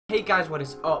Hey guys, what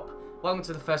is up? Welcome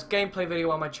to the first gameplay video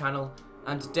on my channel,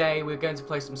 and today we're going to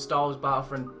play some Star Wars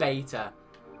Battlefront beta.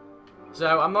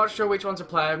 So I'm not sure which one to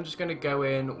play. I'm just going to go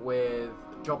in with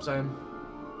Dropzone,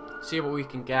 see what we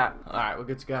can get. Alright, we're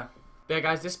good to go. But yeah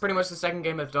guys, this is pretty much the second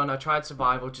game I've done. I tried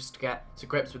survival just to get to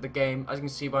grips with the game. As you can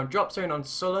see, we're on Dropzone on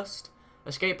Sullust.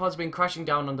 Escape pods have been crashing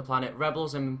down on the planet.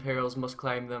 Rebels and Imperials must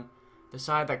claim them. The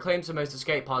side that claims the most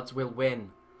escape pods will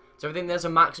win. So I think there's a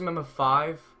maximum of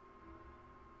 5.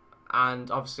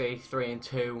 And obviously 3 and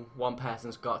 2, one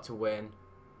person's got to win,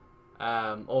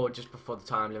 or just before the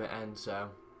time limit ends. So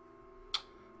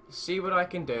see what I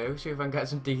can do, see if I can get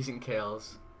some decent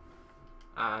kills,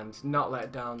 and not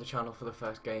let down the channel for the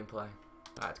first gameplay.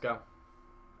 Let's go.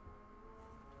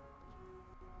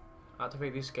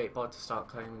 Activate the escape pod to start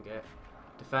claiming it.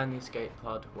 Defend the escape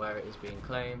pod where it is being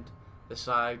claimed. The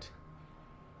side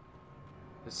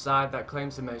that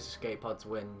claims the most escape pods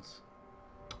wins.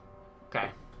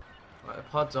 Okay. Right, the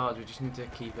pod's ours, we just need to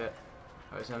keep it.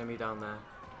 Oh, there's an enemy down there.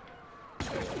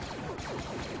 There he is.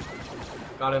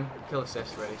 Got him. Kill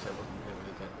assist ready, so we'll do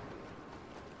really good.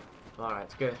 Alright,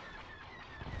 it's good.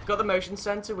 It's got the motion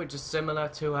sensor, which is similar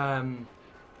to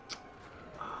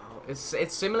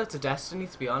it's similar to Destiny,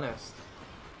 to be honest.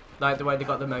 Like the way they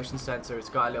got the motion sensor, it's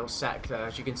got a little sector,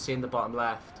 as you can see in the bottom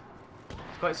left.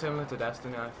 It's quite similar to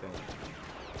Destiny, I think.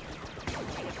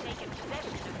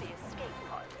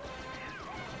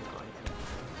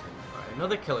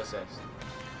 Another kill assist.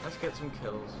 Let's get some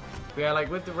kills. But yeah,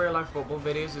 like with the real life football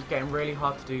videos, it's getting really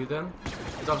hard to do them.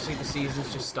 Because obviously the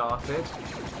season's just started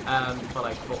for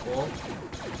like football.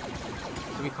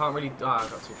 So we can't really. Oh, I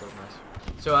got 2 kills,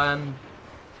 nice. So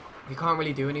we can't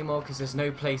really do anymore because there's no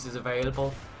places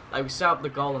available. Like we set up the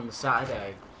goal on the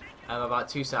Saturday, about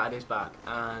 2 Saturdays back,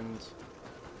 and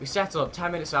we set up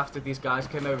 10 minutes after these guys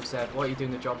came over and said, "What are you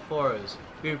doing the job for us?"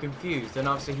 We were confused, and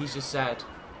obviously he's just said,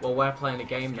 well, we're playing a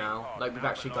game now. Like, we've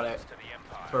actually got it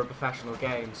for a professional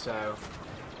game, so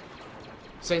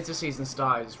since the season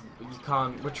started, you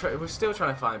can't. We're still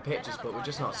trying to find pitches, but we're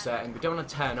just not certain. We don't want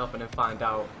to turn up and then find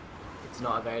out it's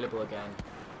not available again.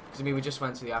 Because I mean, we just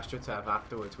went to the AstroTurf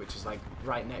afterwards, which is like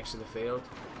right next to the field.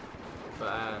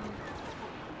 But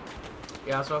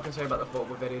yeah, that's all I can say about the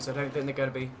football videos. I don't think they're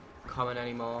going to be common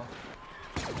anymore.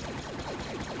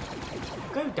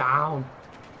 Go down.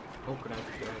 Oh, grenade.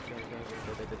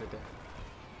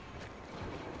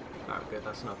 Alright, good,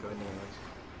 that's not going near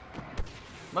us.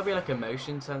 Might be like a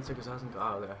motion sensor because it hasn't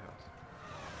got. Oh, there it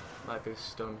has. Might be a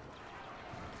stun.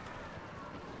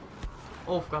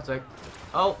 Oh, for God's sake.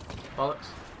 Oh, bollocks.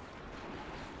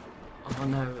 Oh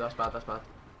no, that's bad, that's bad.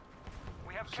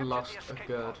 Just lost a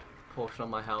good portion of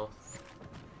my health.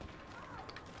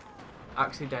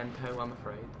 Accidento, I'm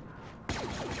afraid.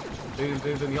 Boom,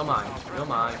 boom, boom, you're mine. You're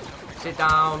mine. Sit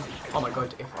down. Oh my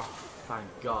god, oh, thank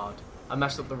god. I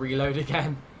messed up the reload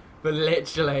again. But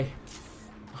literally.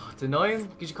 Oh, it's annoying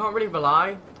because you can't really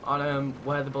rely on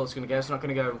where the bullet's going to go. It's not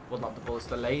going to go, well, not the bullet's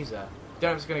the laser. You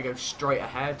don't know if it's going to go straight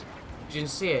ahead. As you can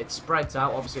see, it spreads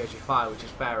out obviously as you fire, which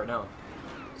is fair enough.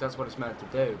 Because that's what it's meant to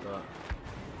do, but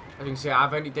as you can see,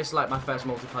 I've only disliked my first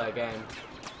multiplayer game.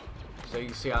 So you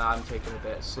can see I'm taking a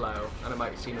bit slow and it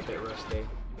might seem a bit rusty.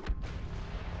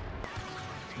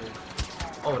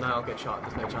 Oh no, I'll get shot.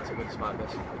 There's no chance I'm gonna survive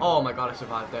this. Oh my god, I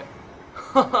survived it.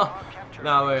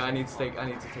 No, wait, I need to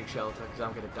take shelter because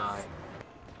I'm gonna die.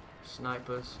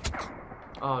 Snipers.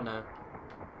 Oh no.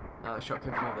 No, that shot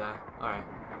came from over there. Alright.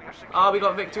 Oh, we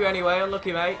got victory anyway.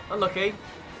 Unlucky, mate. Unlucky.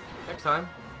 Next time.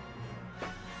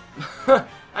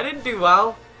 I didn't do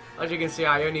well. As you can see,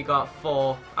 I only got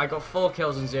 4. I got 4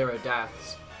 kills and 0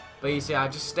 deaths. But you see, I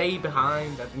just stayed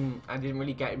behind. I didn't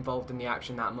really get involved in the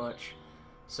action that much.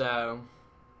 So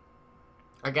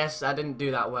I guess I didn't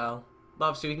do that well. But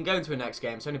obviously we can go into the next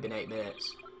game. It's only been 8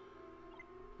 minutes.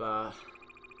 But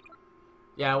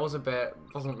yeah, it wasn't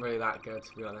really that good,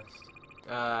 to be honest.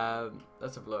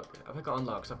 Let's have a look. Have I got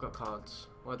unlocks? I've got cards.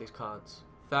 What are these cards?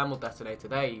 Thermal detonator.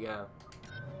 There you go.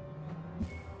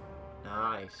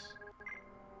 Nice.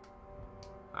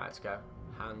 Alright, let's go.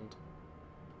 Hand.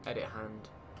 Edit hand.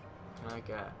 Can I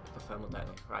get the thermal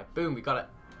detonator? Right, boom, we got it.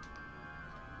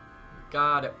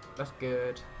 Got it. That's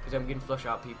good. Because then we can flush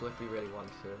out people if we really want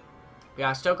to. But yeah,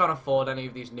 I still can't afford any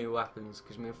of these new weapons.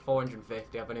 Because we have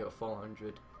 450. I've only got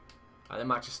 400. Alright, the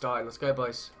match has started. Let's go,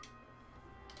 boys.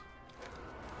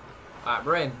 Alright,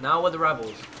 we're in. Now we're the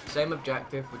rebels. Same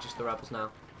objective. We're just the rebels now.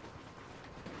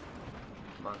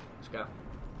 Come on. Let's go.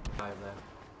 Over there.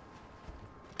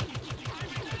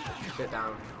 Sit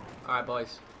down. Alright,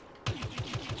 boys.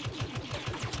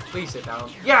 Please sit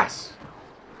down. Yes!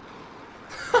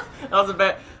 that was a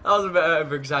bit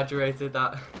over exaggerated,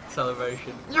 that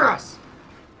celebration. Yes!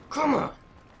 Come on!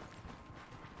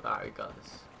 Alright, we got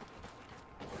this.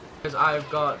 Because I've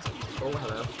got... Oh,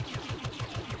 hello.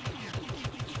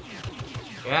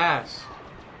 Yes!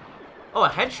 Oh, a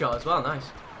headshot as well, nice.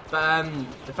 But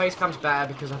the face cam's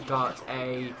better because I've got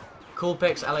a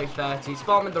Coolpix LA30. It's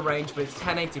bottom of the range, but it's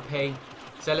 1080p.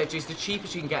 So literally it's the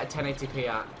cheapest you can get a 1080p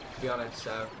at, to be honest,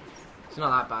 so it's not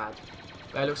that bad.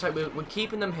 But it looks like we're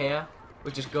keeping them here,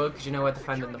 which is good because you know we're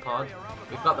defending the pod.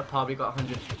 We've got the pod, we've got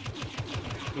 100.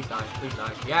 Please die, please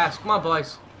die. Yes, come on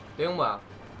boys. Doing well.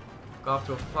 Got off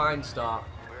to a fine start.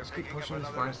 Let's keep pushing this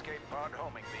flank.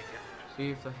 See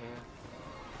if they're here.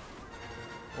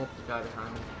 Oh, the guy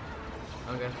behind me.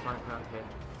 I'm going to flank around here.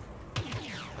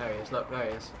 There he is, look, there he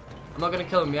is. I'm not going to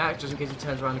kill him yet, just in case he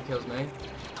turns around and kills me.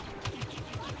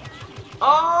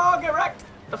 Oh, get wrecked!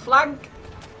 The flank!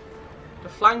 The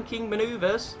flanking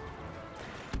maneuvers.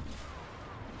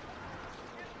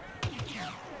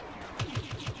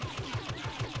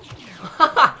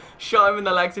 Shot him in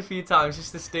the legs a few times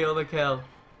just to steal the kill.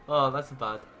 Oh, that's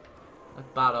bad. That's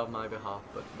bad on my behalf,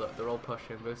 but look, they're all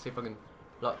pushing. We'll see if I can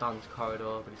lock down this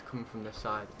corridor, but he's coming from this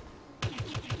side.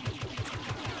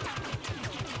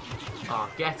 Oh,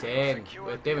 get in.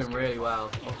 We're doing really well.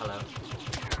 Oh, hello.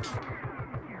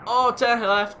 Oh, 10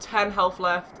 left, 10 health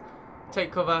left.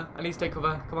 Take cover. I need to take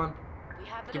cover. Come on.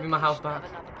 Give me my health back.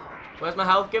 Where's my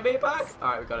health? Give me it back.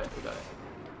 Alright, we got it. We got it.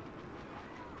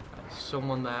 There's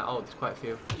someone there. Oh, there's quite a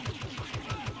few.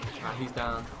 Alright, he's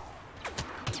down.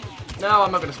 No,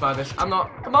 I'm not going to survive this. I'm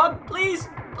not. Come on, please.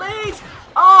 Please.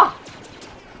 Oh!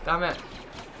 Damn it.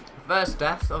 First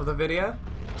death of the video.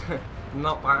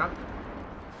 Not bad.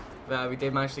 But we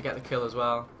did manage to get the kill as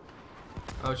well.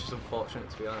 That was just unfortunate,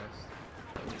 to be honest.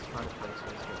 I need to find a place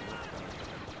where he's getting knocked down.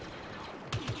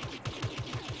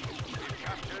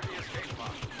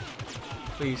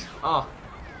 Please. Oh.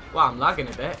 Wow, I'm lagging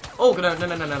a bit. Oh, no, no,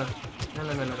 no, no, no, no. No,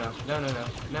 no, no, no, no. No, no, no.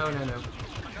 No, no, no.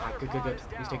 Alright, good, good, good.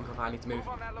 He's taking cover. I need to move.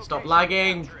 Stop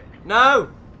lagging. No!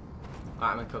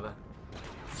 Alright, I'm in cover.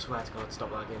 I swear to God,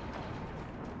 stop lagging.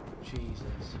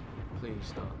 Jesus. Please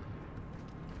stop.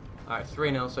 Alright,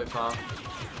 3-0 so far.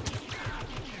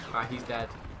 Alright, he's dead.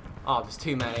 Oh, there's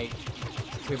too many.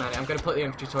 There's too many. I'm going to put the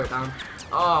infantry turret down.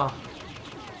 Oh.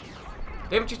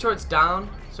 The infantry turret's down,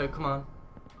 so come on.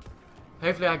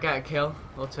 Hopefully I get a kill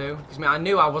or two. Because I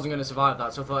knew I wasn't going to survive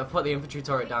that, so I thought if I put the infantry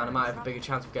turret down, I might have a bigger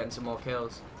chance of getting some more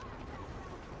kills.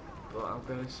 But I'm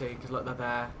going to see, because look, they're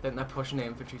there. I think they're pushing the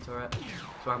infantry turret.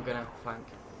 So I'm going to flank.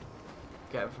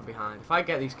 Get them from behind. If I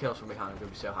get these kills from behind, I'm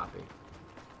going to be so happy.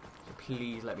 So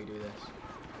please let me do this.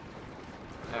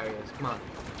 There he is. Come on.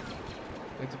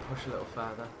 I need to push a little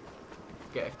further.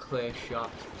 Get a clear shot.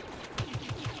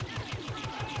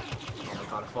 Oh my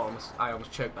God, I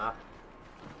almost choked that.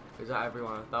 Is that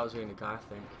everyone? That was the only guy, I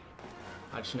think.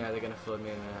 I just know they're going to flood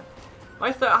me in a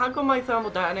minute. How come my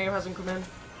thermal detonator hasn't come in?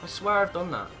 I swear I've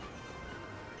done that.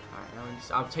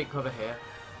 Alright, I'll take cover here.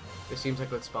 This seems like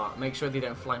a good spot. Make sure they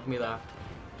don't flank me there.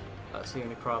 That's the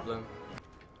only problem.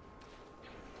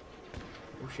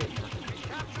 Oh shit.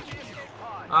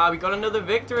 Ah, we got another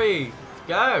victory! Let's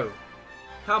go!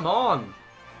 Come on!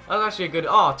 That was actually a good...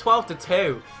 Oh,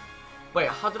 12-2! Wait,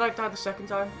 how did I die the second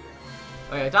time?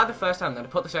 Oh yeah, I died the first time, then I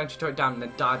put the sentry turret down and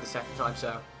then died the second time,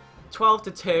 so...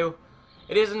 12-2.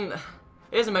 It is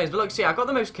amazing, but look, see, I got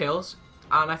the most kills,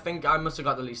 and I think I must have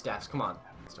got the least deaths. Come on.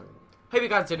 Hope you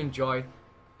guys did enjoy.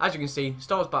 As you can see,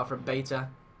 Star Wars Battlefront Beta.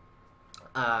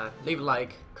 Leave a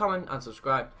like, comment, and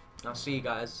subscribe. I'll see you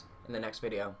guys in the next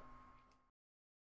video.